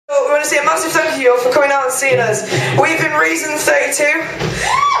want to say a massive thank you for coming out and seeing us. We've been Reason 32,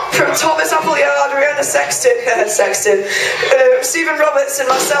 from Thomas Appleyard, Rihanna Sexton, Stephen Roberts and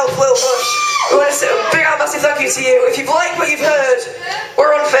myself, Lil Bush. We want to say a big massive thank you to you. If you've liked what you've heard,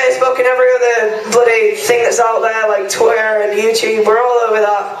 we're on Facebook and every other bloody thing that's out there, like Twitter and YouTube, we're all over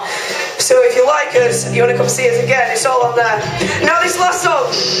that. So if you like us, you want to come see us again, it's all on there. Now this last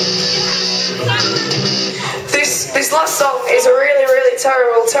song. This last song is a really, really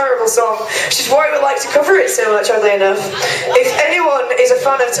terrible song, which is why we like to cover it so much, oddly enough. If anyone is a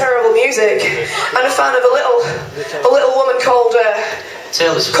fan of terrible music and a fan of a little woman called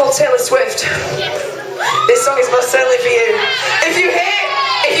Taylor Swift, this song is most certainly for you. If you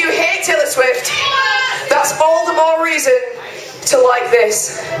hate Taylor Swift, that's all the more reason to like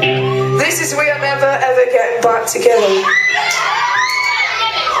this. This is We Are Never Ever Getting Back Together.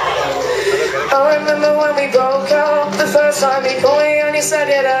 I remember when we broke up, the first time you called me and you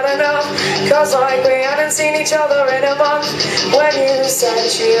said you'd had enough, cause like we hadn't seen each other in a month, when you said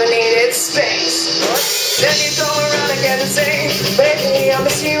you needed space. Then you go around again and say, baby, I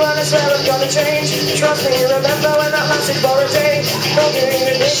miss you and I swear I'm gonna change. Trust me, remember when that lasted for a day? Don't you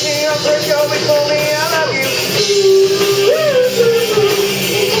even miss me up for a go before me, I love you.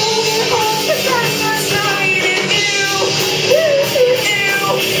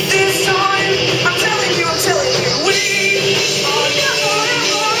 This time, I'm telling you, we are never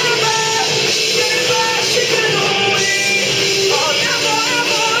ever getting back together. We are never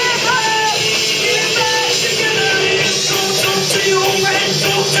ever getting back together. Talk to your friends,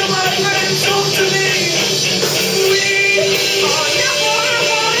 talk to my friends, talk to me. We are never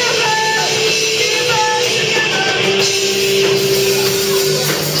ever getting back together.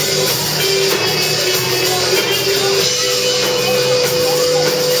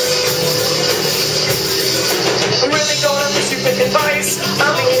 Advice.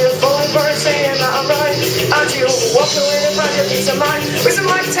 I'm here for a bird saying that I'm right. And you walk away and find your peace of mind. With some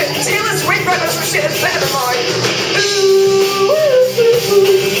like Taylor Swift, right? Some shit is better than mine. Ooh,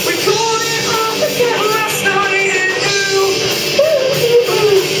 we called it off again last night. And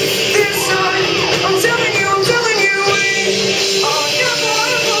this time, I'm telling you, we are never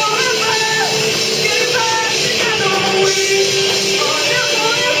ever getting back together. We are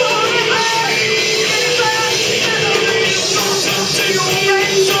never ever getting back together. Talk to your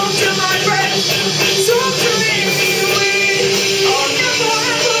friends, talk to my friends, talk to me. We are never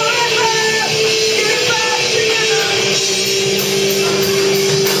ever getting back together.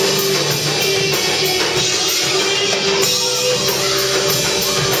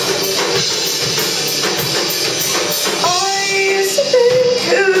 I used to think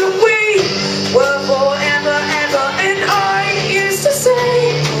that we were forever, ever, and I used to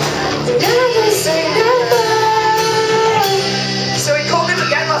say, never say never. So he called me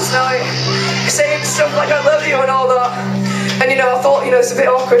again last night, saying stuff like I love you and all that. And you know, I thought, you know, it's a bit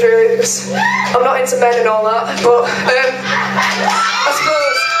awkward really, because I'm not into men and all that. But I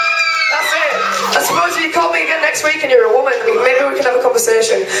suppose that's it. I suppose if you call me again next week and you're a woman, maybe we can have a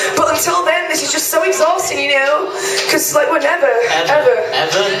conversation. But until then, this is just so exhausting, you know, because like we're never, ever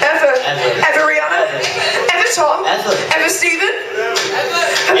Rihanna, ever Tom, ever Stephen,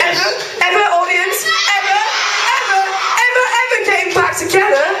 ever audience, ever getting back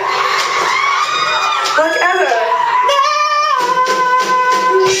together.